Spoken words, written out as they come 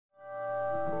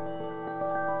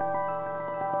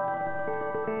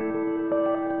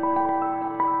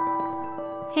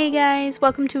Hey guys,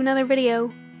 welcome to another video.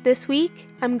 This week,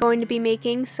 I'm going to be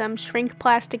making some shrink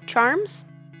plastic charms.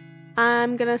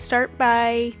 I'm gonna start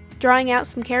by drawing out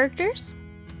some characters.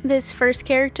 This first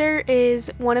character is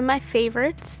one of my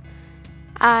favorites.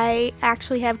 I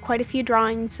actually have quite a few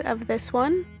drawings of this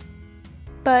one,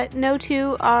 but no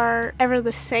two are ever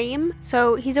the same,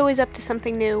 so he's always up to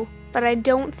something new. But I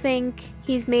don't think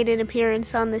he's made an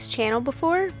appearance on this channel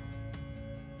before.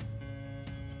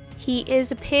 He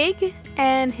is a pig,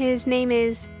 and his name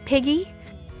is Piggy.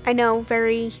 I know,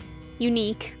 very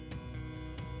unique.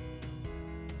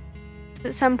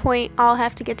 At some point, I'll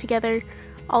have to get together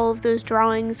all of those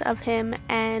drawings of him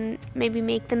and maybe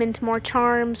make them into more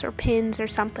charms or pins or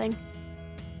something.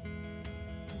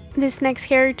 This next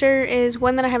character is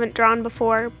one that I haven't drawn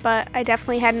before, but I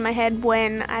definitely had in my head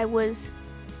when I was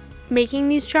making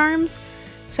these charms,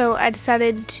 so I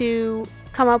decided to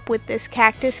come up with this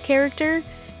cactus character.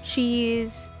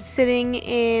 She's sitting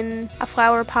in a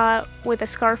flower pot with a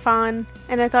scarf on,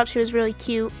 and I thought she was really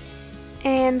cute.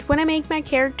 And when I make my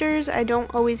characters, I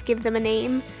don't always give them a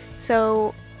name,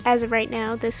 so as of right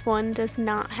now, this one does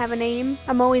not have a name.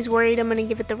 I'm always worried I'm going to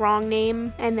give it the wrong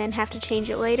name and then have to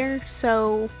change it later,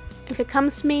 so if it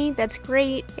comes to me, that's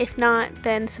great. If not,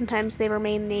 then sometimes they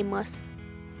remain nameless.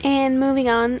 And moving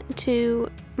on to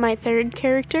my third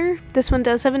character, this one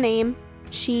does have a name.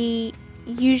 She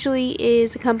usually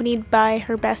is accompanied by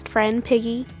her best friend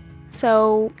Piggy,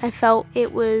 so I felt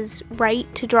it was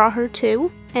right to draw her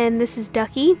too. And this is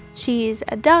Ducky. She's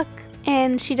a duck,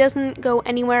 and she doesn't go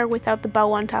anywhere without the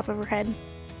bow on top of her head.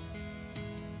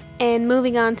 And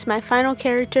moving on to my final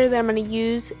character that I'm going to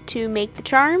use to make the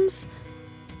charms.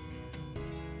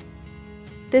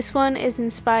 This one is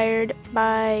inspired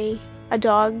by a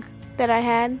dog that I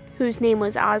had whose name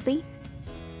was Ozzy.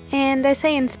 And I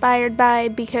say inspired by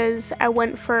because I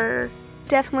went for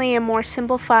definitely a more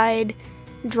simplified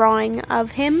drawing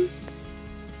of him,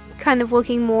 kind of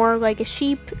looking more like a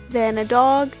sheep than a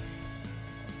dog,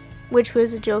 which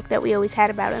was a joke that we always had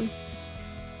about him.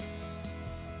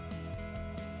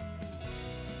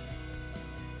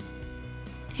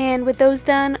 And with those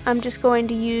done, I'm just going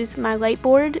to use my light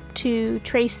board to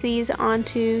trace these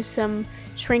onto some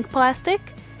shrink plastic.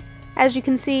 As you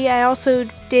can see, I also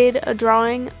did a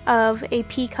drawing of a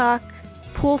peacock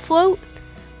pool float,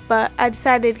 but I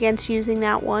decided against using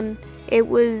that one. It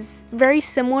was very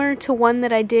similar to one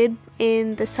that I did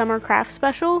in the summer craft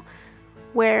special,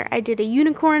 where I did a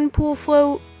unicorn pool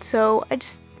float, so I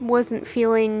just wasn't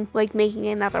feeling like making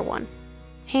another one.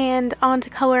 And on to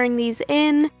coloring these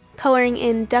in. Coloring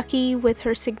in Ducky with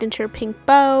her signature pink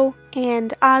bow,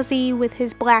 and Ozzy with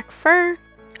his black fur.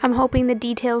 I'm hoping the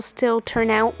details still turn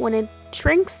out when it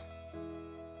shrinks.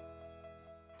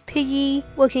 Piggy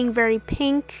looking very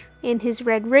pink in his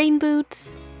red rain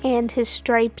boots and his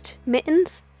striped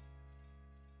mittens.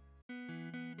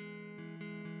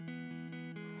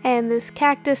 And this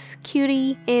cactus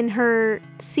cutie in her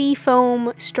sea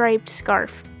foam striped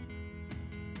scarf.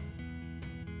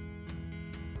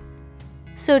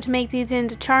 So to make these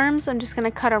into charms, I'm just going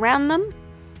to cut around them.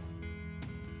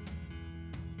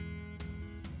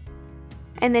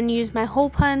 And then use my hole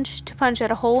punch to punch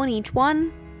out a hole in each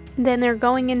one. Then they're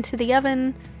going into the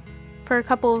oven for a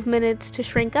couple of minutes to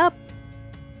shrink up.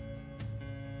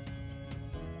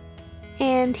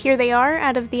 And here they are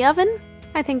out of the oven.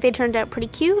 I think they turned out pretty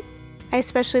cute. I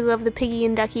especially love the Piggy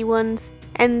and Ducky ones.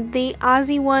 And the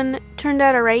Ozzy one turned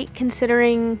out alright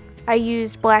considering I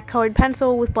used black colored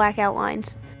pencil with black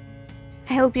outlines.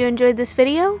 I hope you enjoyed this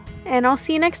video, and I'll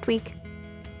see you next week.